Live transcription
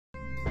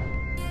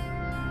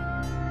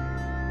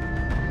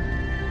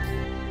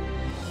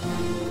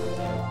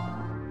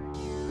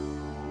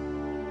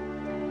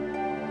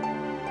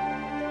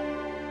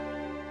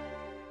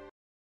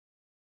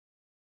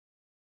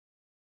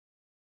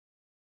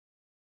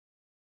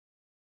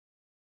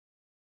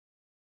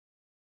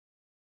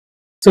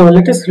So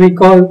let us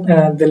recall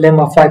the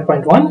lemma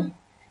 5.1.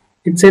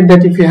 It said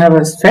that if you have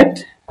a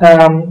set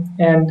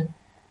and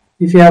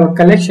if you have a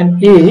collection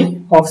A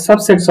of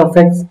subsets of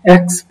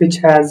X which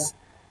has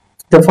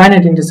the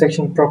finite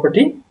intersection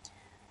property,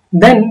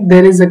 then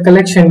there is a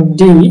collection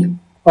D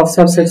of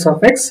subsets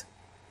of X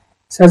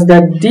such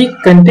that D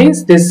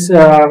contains this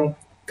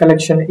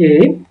collection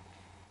A.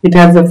 It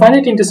has the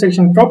finite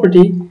intersection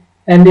property,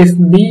 and if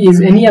B is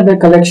any other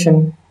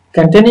collection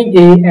containing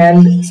A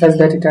and such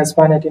that it has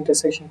finite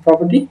intersection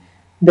property,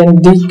 then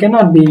D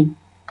cannot be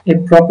a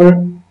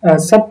proper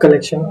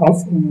subcollection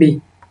of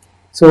B.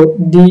 So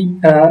D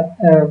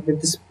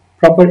with this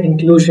proper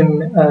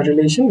inclusion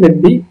relation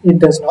with B, it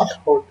does not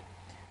hold.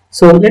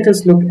 So let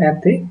us look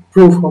at the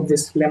proof of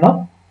this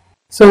lemma.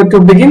 So to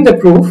begin the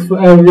proof,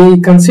 we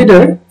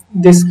consider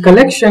this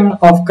collection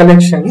of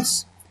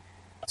collections.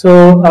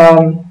 So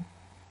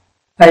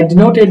I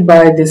denote it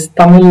by this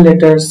Tamil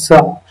letter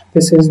Sa.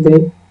 This is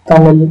the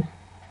Tamil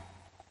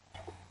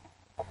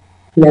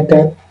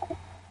letter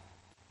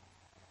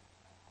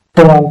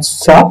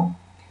pronounced Sa.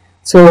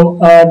 So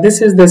this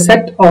is the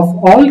set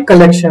of all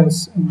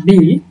collections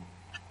B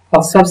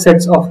of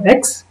subsets of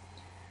X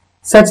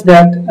such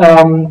that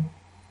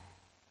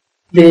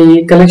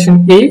the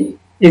collection A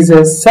is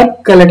a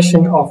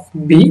sub-collection of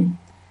B,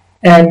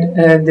 and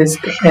this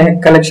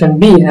collection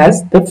B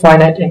has the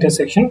finite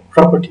intersection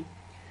property.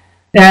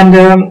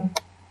 And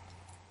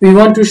we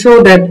want to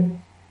show that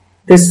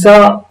this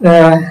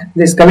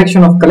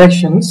collection of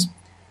collections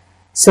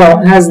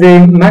has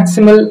the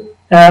maximal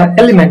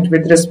element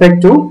with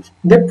respect to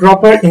the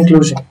proper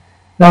inclusion.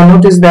 Now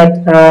notice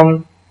that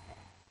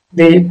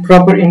the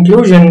proper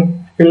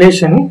inclusion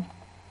relation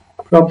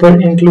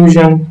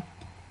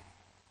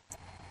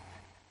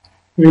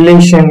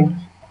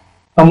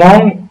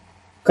among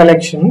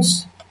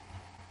collections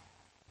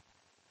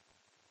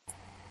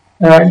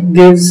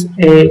gives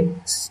a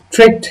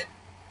strict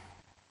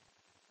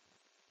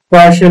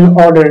partial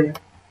order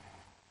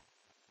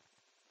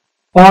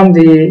on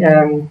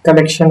the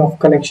collection of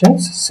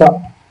collections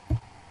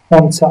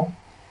on Sa.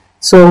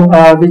 So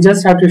we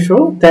just have to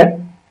show that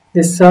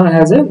this Sa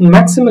has a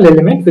maximal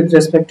element with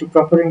respect to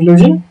proper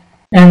inclusion,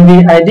 and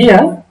the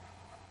idea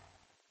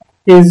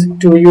is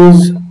to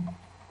use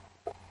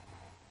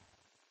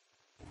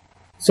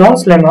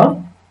Zorn's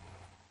lemma,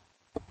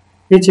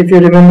 which, if you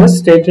remember,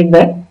 stated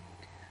that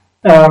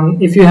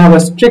if you have a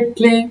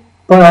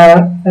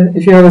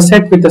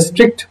set with a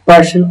strict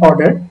partial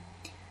order,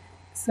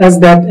 such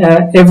that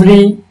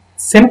every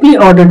simply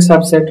ordered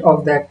subset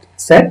of that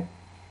set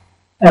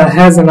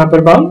has an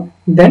upper bound,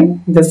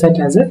 then the set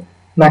has a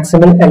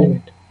maximal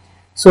element.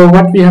 So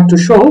what we have to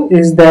show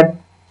is that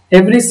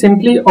every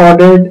simply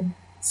ordered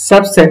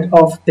subset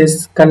of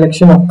this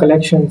collection of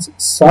collections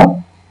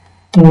Sa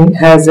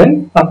has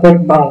an upper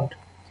bound.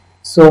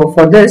 So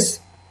for this,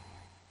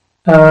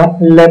 I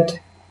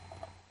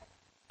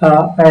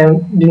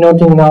am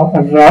denoting now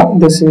a Ra.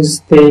 This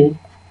is the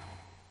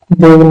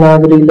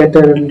Devanagari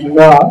letter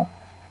Ra.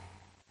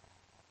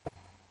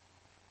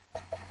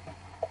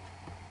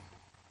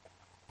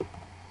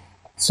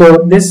 So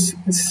this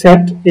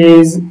set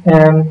is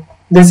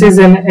this is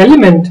an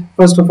element.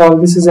 First of all,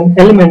 this is an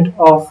element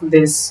of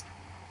this,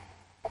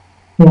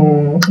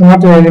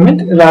 not an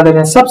element, rather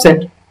a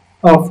subset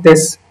of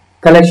this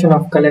collection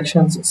of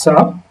collections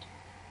Sa,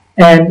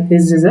 and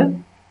this is a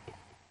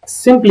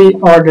simply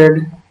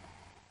ordered.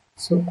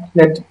 So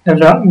let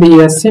Ra be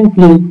a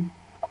simply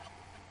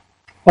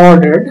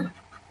ordered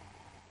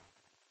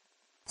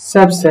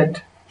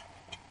subset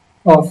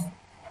of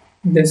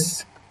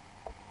this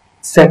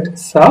set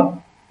Sa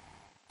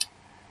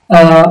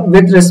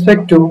with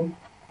respect to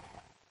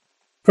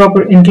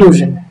proper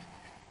inclusion,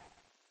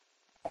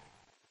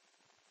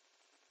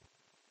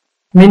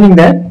 meaning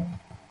that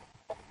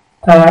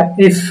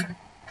if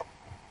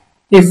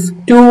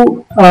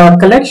two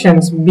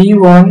collections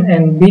B1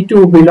 and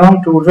B2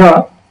 belong to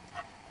Ra,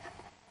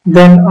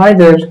 then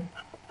either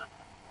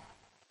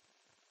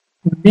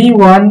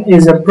B1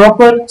 is a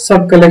proper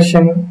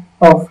subcollection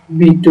of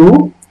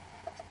B2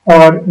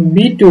 or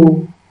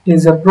B2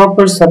 is a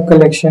proper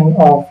subcollection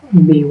of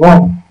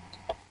B1.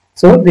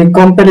 So the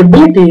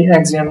comparability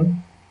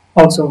axiom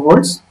also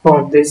holds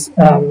for this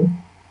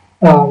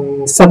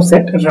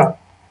subset Ra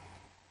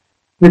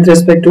with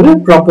respect to the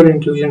proper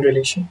inclusion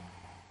relation.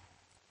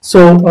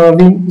 So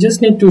we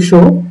just need to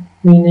show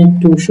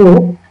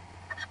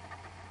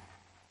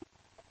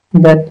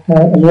that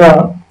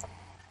Ra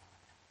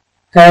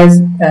has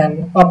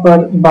an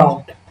upper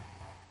bound.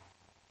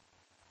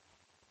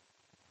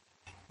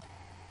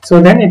 So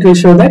then it will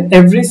show that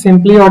every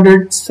simply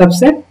ordered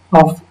subset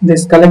of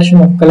this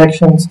collection of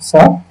collections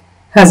Sa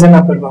has an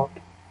upper bound.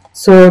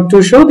 So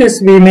to show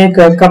this, we make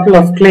a couple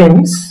of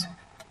claims.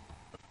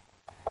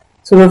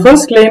 So the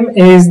first claim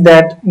is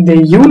that the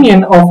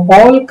union of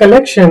all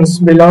collections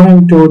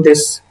belonging to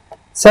this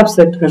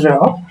subset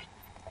Ra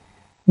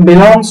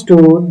belongs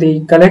to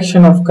the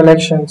collection of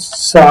collections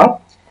Sa.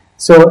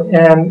 So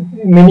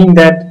meaning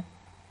that,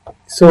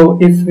 so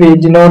if we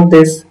denote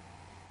this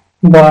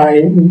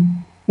by,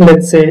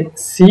 let's say,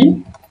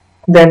 C,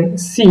 then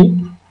C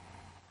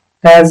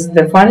has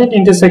the finite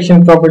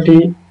intersection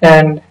property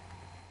and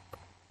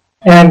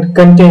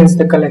contains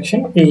the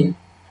collection A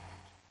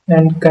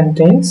and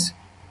contains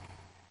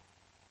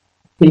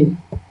A.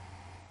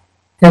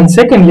 And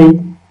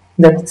secondly,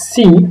 that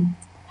C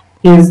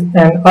is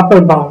an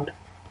upper bound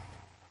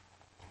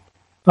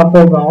for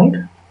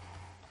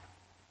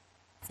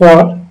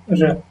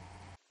R.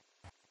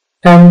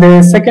 And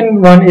the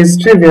second one is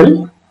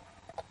trivial.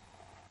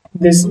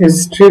 This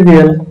is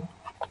trivial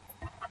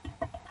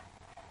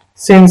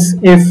since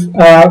if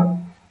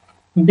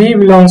B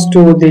belongs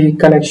to the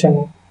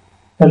collection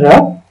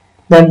R,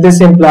 then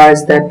this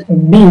implies that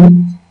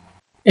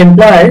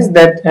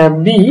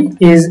B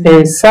is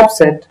a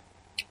subset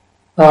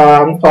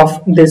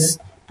of this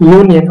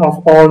union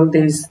of all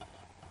these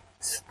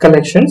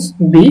collections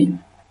B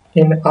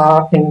in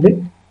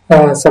the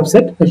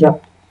subset R.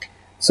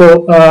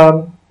 So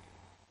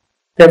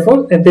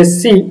therefore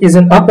this C is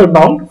an upper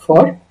bound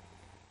for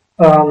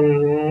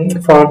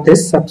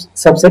this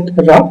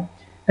subset R,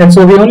 and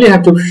so we only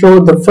have to show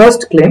the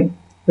first claim,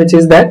 which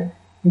is that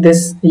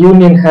this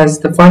union has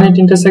the finite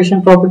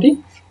intersection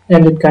property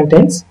and it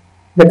contains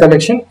the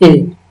collection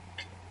A.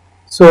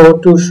 So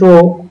to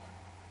show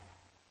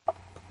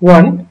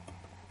one,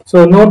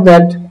 so note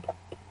that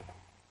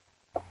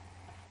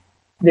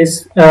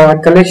this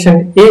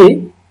collection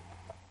A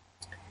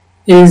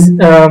is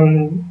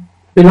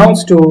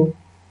belongs to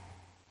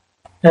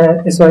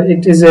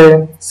it is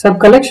a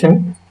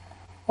subcollection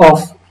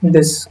of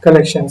this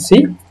collection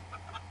C.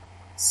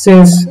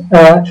 Since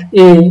A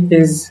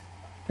is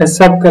a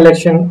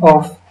subcollection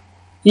of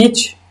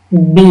each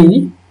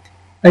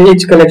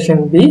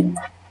collection B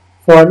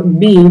for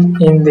B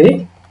in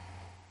the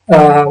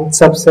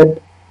subset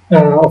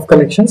of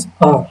collections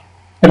R.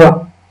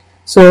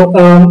 So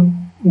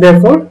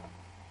therefore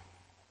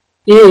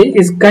A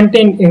is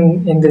contained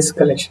in this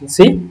collection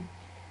C,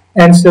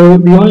 and so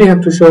we only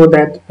have to show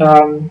that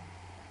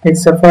it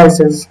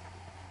suffices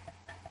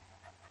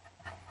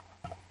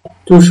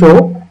to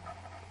show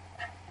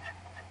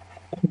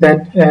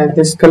that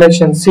this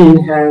collection C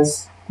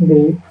has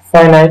the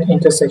finite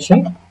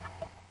intersection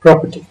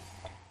property.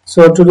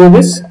 So to do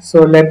this,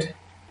 so let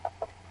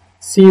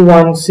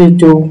C1,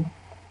 C2,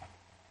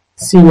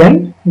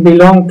 Cn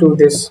belong to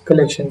this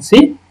collection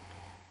C.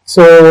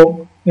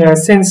 So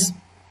since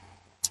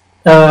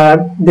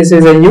this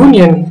is a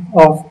union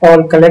of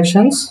all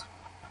collections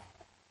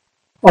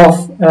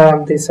of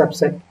the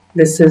subset,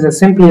 this is a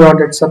simply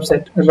ordered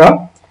subset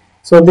R.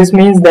 So this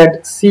means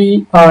that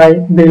Ci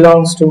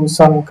belongs to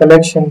some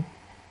collection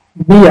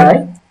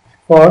Bi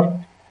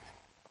for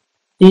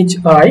each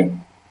I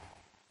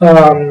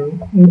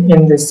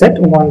in this set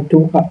 1,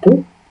 2 up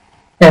to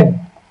n.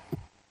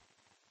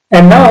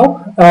 And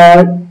now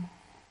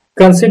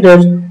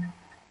consider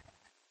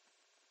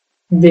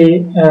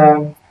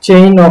the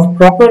chain of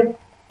proper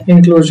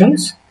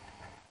inclusions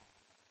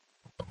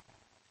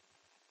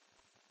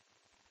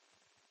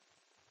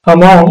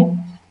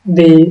among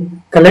the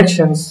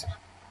collections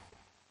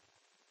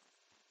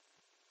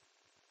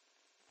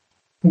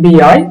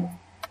Bi.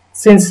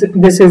 Since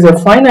this is a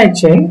finite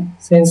chain,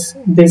 since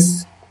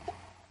this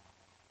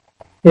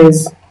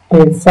is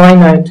a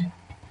finite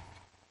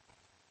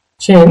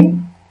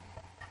chain,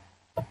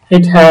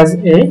 it has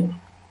a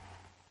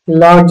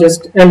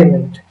largest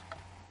element,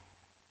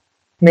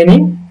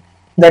 meaning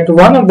that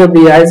one of the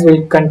Bi's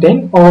will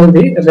contain all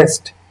the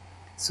rest.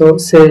 So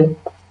say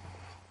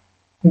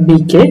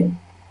Bk.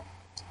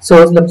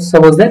 So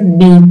suppose that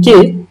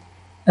Bk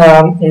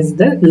is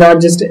the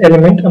largest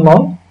element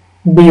among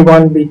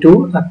B1,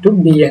 B2 up to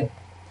Bn.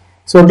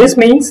 So this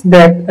means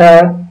that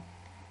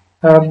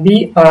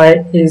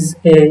Bi is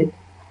a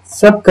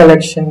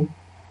subcollection,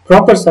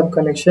 proper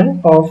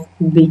subcollection of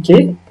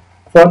Bk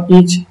for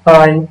each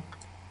I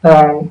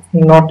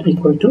not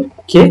equal to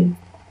k,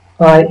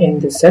 I in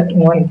the set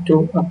 1,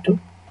 2 up to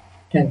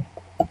n.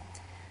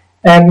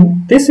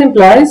 And this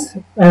implies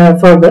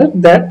further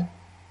that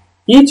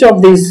each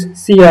of these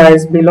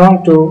Ci's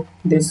belong to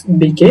this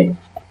Bk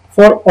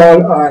for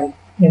all I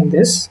in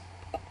this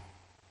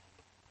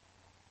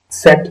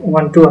set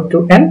 1, 2 up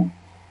to n,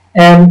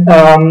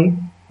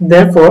 and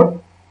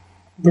therefore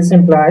this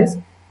implies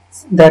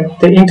that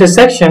the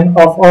intersection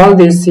of all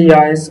these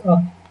Ci's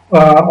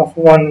of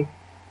 1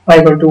 I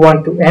equal to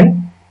 1 to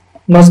n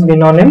must be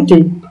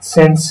non-empty,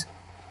 since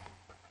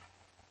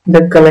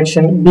the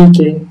collection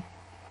Bk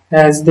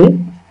has the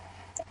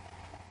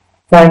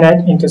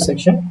finite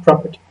intersection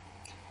property.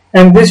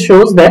 And this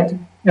shows that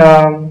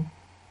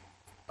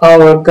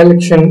our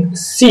collection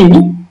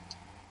C,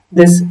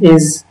 this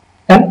is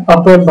an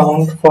upper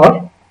bound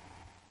for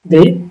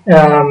the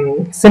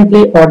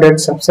simply ordered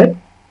subset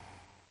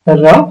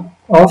R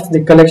of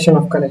the collection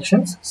of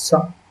collections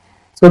SOM.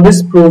 So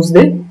this proves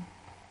the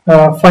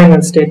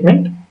final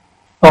statement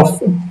of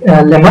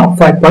lemma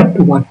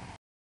 5.1.